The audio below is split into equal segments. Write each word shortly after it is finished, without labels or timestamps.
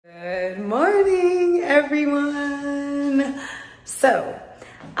everyone. So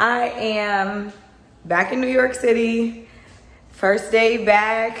I am back in New York City. First day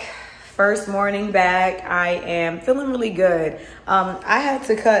back, first morning back. I am feeling really good. I had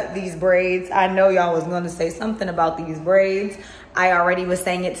to cut these braids. I know y'all was going to say something about these braids. I already was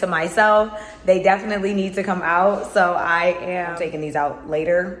saying it to myself. They definitely need to come out. So I am taking these out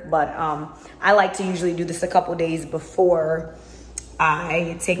later, but I like to usually do this a couple days before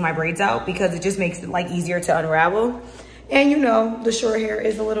I take my braids out because it just makes it like easier to unravel. And you know, the short hair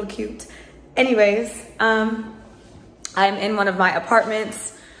is a little cute. Anyways, I'm in one of my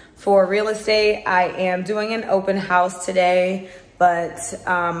apartments for real estate. I am doing an open house today, but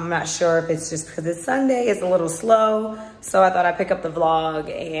I'm not sure if it's just because it's Sunday, it's a little slow. So I thought I'd pick up the vlog,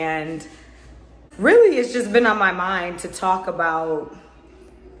 and really it's just been on my mind to talk about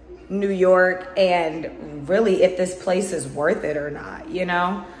New York and really if this place is worth it or not, you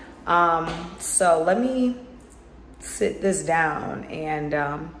know? So let me sit this down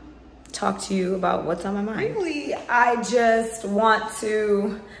and talk to you about what's on my mind. Really, I just want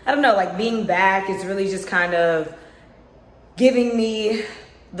to, I don't know, like being back is really just kind of giving me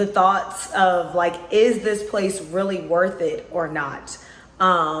the thoughts of like, is this place really worth it or not?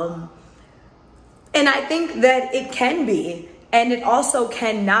 And I think that it can be, and it also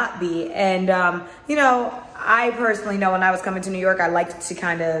cannot be. And, you know, I personally know when I was coming to New York, I liked to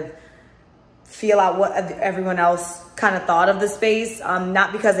kind of feel out what everyone else kind of thought of the space.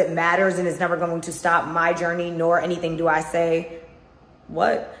 Not because it matters and it's never going to stop my journey, nor anything do I say,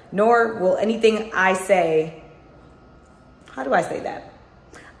 nor will anything I say, how do I say that?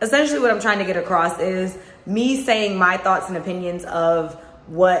 Essentially what I'm trying to get across is me saying my thoughts and opinions of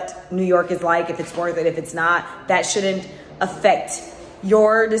what New York is like, if it's worth it, if it's not. That shouldn't affect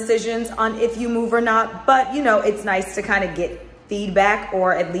your decisions on if you move or not. But, you know, it's nice to kind of get feedback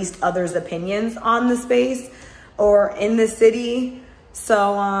or at least others' opinions on the space or in the city.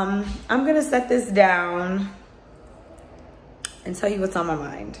 So I'm gonna set this down and tell you what's on my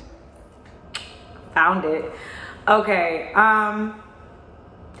mind. Found it. Okay,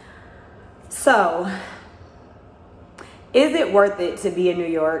 so is it worth it to be in New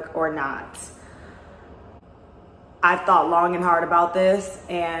York or not? I've thought long and hard about this,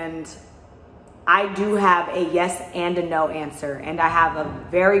 and I do have a yes and a no answer, and I have a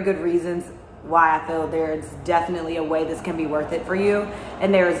very good reasons why I feel there's definitely a way this can be worth it for you,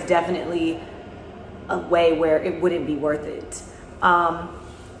 and there is definitely a way where it wouldn't be worth it.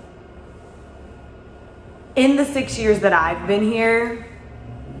 In the 6 years that I've been here,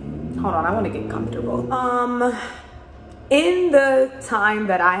 hold on, I want to get comfortable. In the time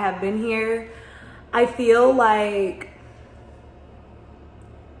that I have been here, I feel like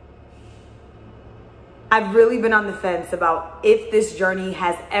I've really been on the fence about if this journey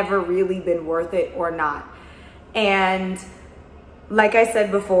has ever really been worth it or not. And like I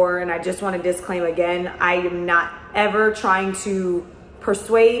said before, and I just want to disclaim again, I am not ever trying to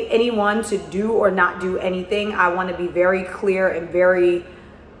persuade anyone to do or not do anything. I want to be very clear and very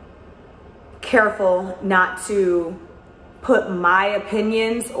careful not to put my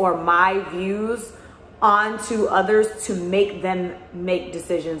opinions or my views onto others to make them make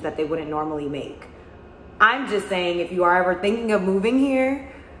decisions that they wouldn't normally make. I'm just saying, if you are ever thinking of moving here,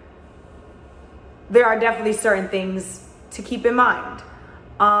 there are definitely certain things to keep in mind.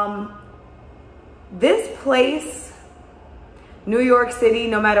 This place, New York City,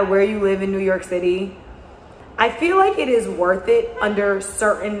 no matter where you live in New York City, I feel like it is worth it under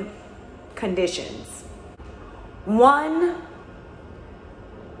certain conditions. One,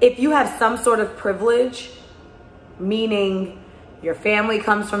 if you have some sort of privilege, meaning your family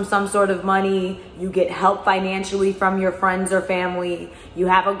comes from some sort of money, you get help financially from your friends or family, you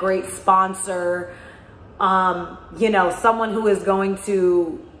have a great sponsor, you know, someone who is going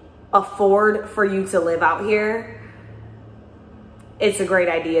to afford for you to live out here, it's a great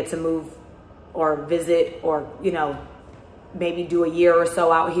idea to move or visit or, you know, maybe do a year or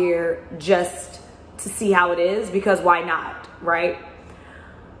so out here just to see how it is, because why not, right?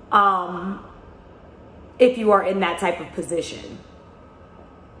 If you are in that type of position.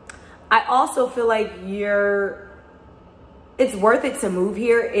 I also feel like it's worth it to move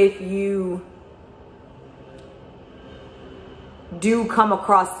here if you do come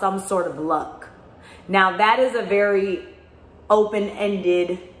across some sort of luck. Now that is a very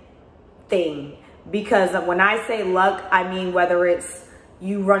open-ended thing, because when I say luck, I mean whether it's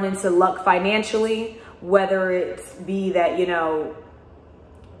you run into luck financially, whether it's be that, you know,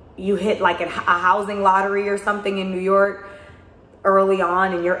 you hit like a housing lottery or something in New York early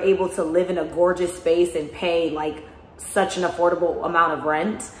on and you're able to live in a gorgeous space and pay like such an affordable amount of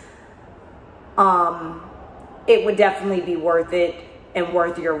rent. it would definitely be worth it and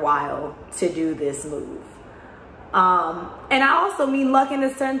worth your while to do this move. And I also mean luck in the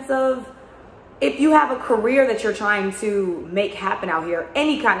sense of, if you have a career that you're trying to make happen out here,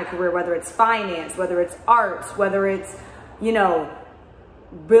 any kind of career, whether it's finance, whether it's arts, whether it's, you know,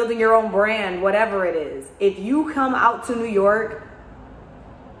 building your own brand, whatever it is, if you come out to New York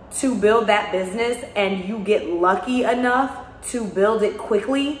to build that business and you get lucky enough to build it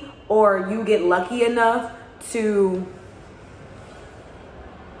quickly, or you get lucky enough to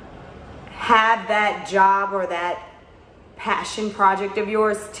have that job or that passion project of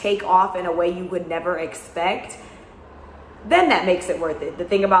yours take off in a way you would never expect, then that makes it worth it. The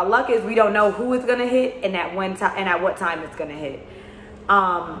thing about luck is we don't know who it's gonna hit and at when time and at what time it's gonna hit.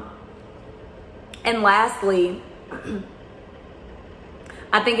 And lastly,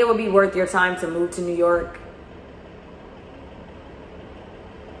 I think it would be worth your time to move to New York.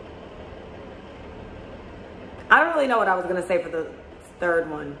 I don't really know what I was gonna say for the third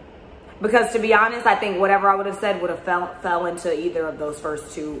one, because to be honest, I think whatever I would have said would have fell into either of those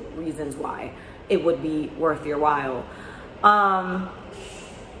first two reasons why it would be worth your while.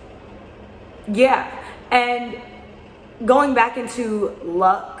 Yeah, and going back into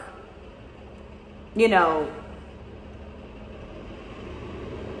luck, you know,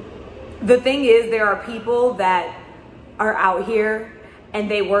 the thing is, there are people that are out here and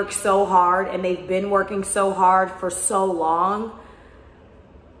they work so hard and they've been working so hard for so long,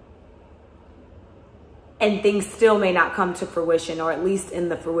 and things still may not come to fruition, or at least in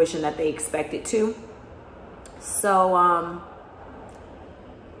the fruition that they expect it to. So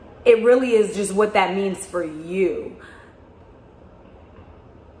it really is just what that means for you.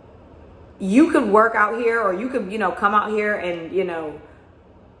 You could work out here, or you could, you know, come out here and, you know,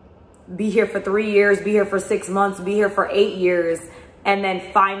 be here for 3 years, be here for 6 months, be here for 8 years, and then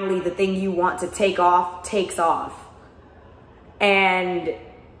finally the thing you want to take off takes off. And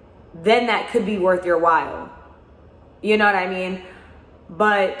then that could be worth your while. You know what I mean?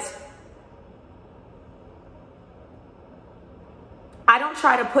 But I don't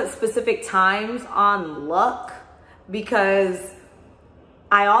try to put specific times on luck, because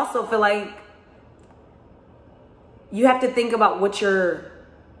I also feel like you have to think about what you're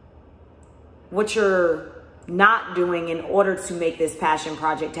not doing in order to make this passion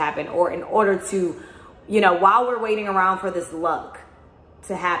project happen, or in order to, you know, while we're waiting around for this luck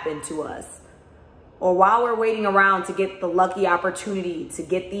to happen to us, or while we're waiting around to get the lucky opportunity, to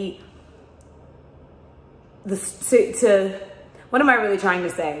get what am I really trying to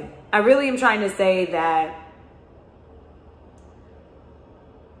say? I really am trying to say that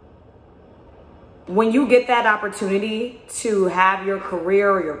when you get that opportunity to have your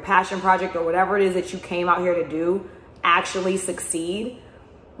career or your passion project or whatever it is that you came out here to do actually succeed,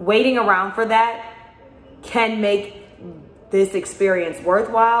 waiting around for that can make this experience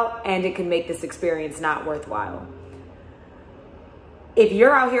worthwhile, and it can make this experience not worthwhile. If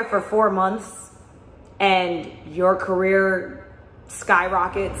you're out here for 4 months and your career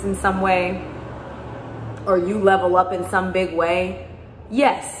skyrockets in some way, or you level up in some big way,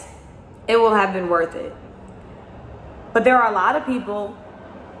 yes, it will have been worth it. But there are a lot of people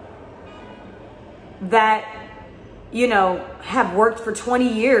that, you know, have worked for 20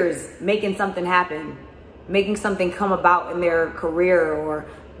 years making something happen, making something come about in their career or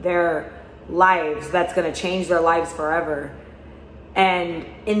their lives that's going to change their lives forever. And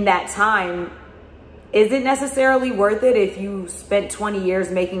in that time, is it necessarily worth it if you spent 20 years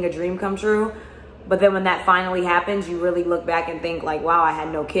making a dream come true? But then when that finally happens, you really look back and think like, wow, I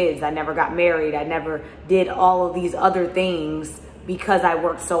had no kids. I never got married. I never did all of these other things because I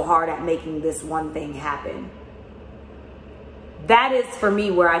worked so hard at making this one thing happen. That is for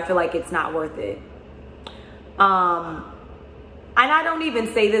me where I feel like it's not worth it. And I don't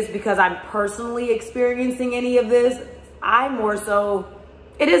even say this because I'm personally experiencing any of this. I more so,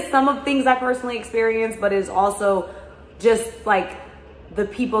 it is some of things I personally experience, but it's also just like the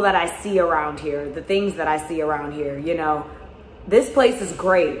people that I see around here, the things that I see around here. You know, this place is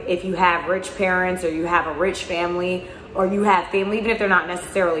great if you have rich parents, or you have a rich family, or you have family, even if they're not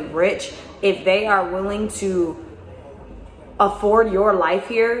necessarily rich, if they are willing to afford your life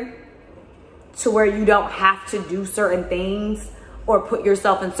here to where you don't have to do certain things or put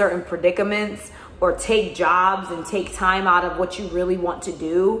yourself in certain predicaments or take jobs and take time out of what you really want to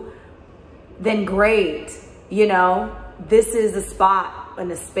do, then great. You know, this is a spot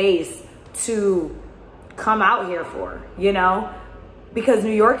and a space to come out here for, you know, because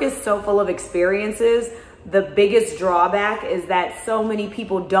New York is so full of experiences. The biggest drawback is that so many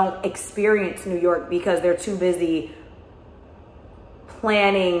people don't experience New York because they're too busy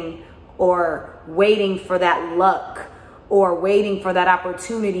planning or waiting for that luck or waiting for that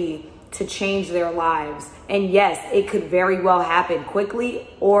opportunity to change their lives. And yes, it could very well happen quickly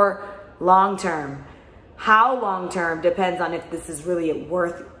or long term. How long term depends on if this is really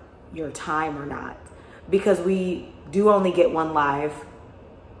worth your time or not, because we do only get one life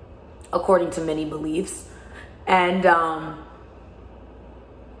according to many beliefs. And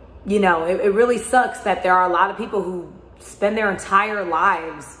you know, it really sucks that there are a lot of people who spend their entire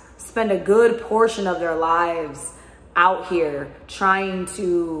lives, spend a good portion of their lives out here trying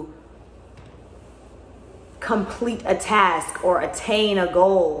to complete a task or attain a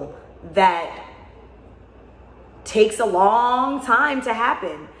goal that takes a long time to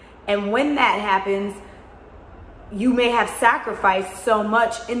happen. And when that happens, you may have sacrificed so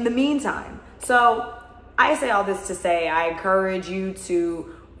much in the meantime. So I say all this to say, I encourage you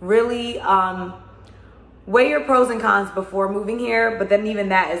to really weigh your pros and cons before moving here. But then even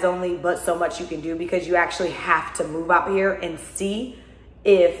that is only but so much you can do, because you actually have to move out here and see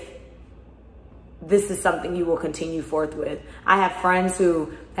if this is something you will continue forth with. I have friends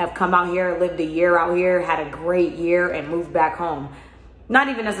who have come out here, lived a year out here, had a great year, and moved back home. Not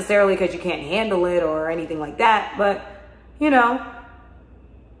even necessarily because you can't handle it or anything like that, but you know,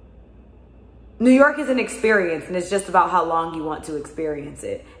 New York is an experience, and it's just about how long you want to experience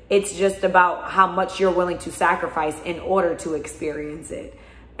it. It's just about how much you're willing to sacrifice in order to experience it.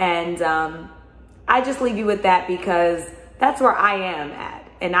 And I just leave you with that, because that's where I am at.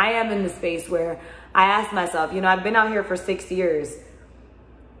 And I am in the space where I ask myself, you know, I've been out here for 6 years.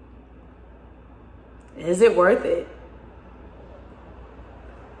 Is it worth it?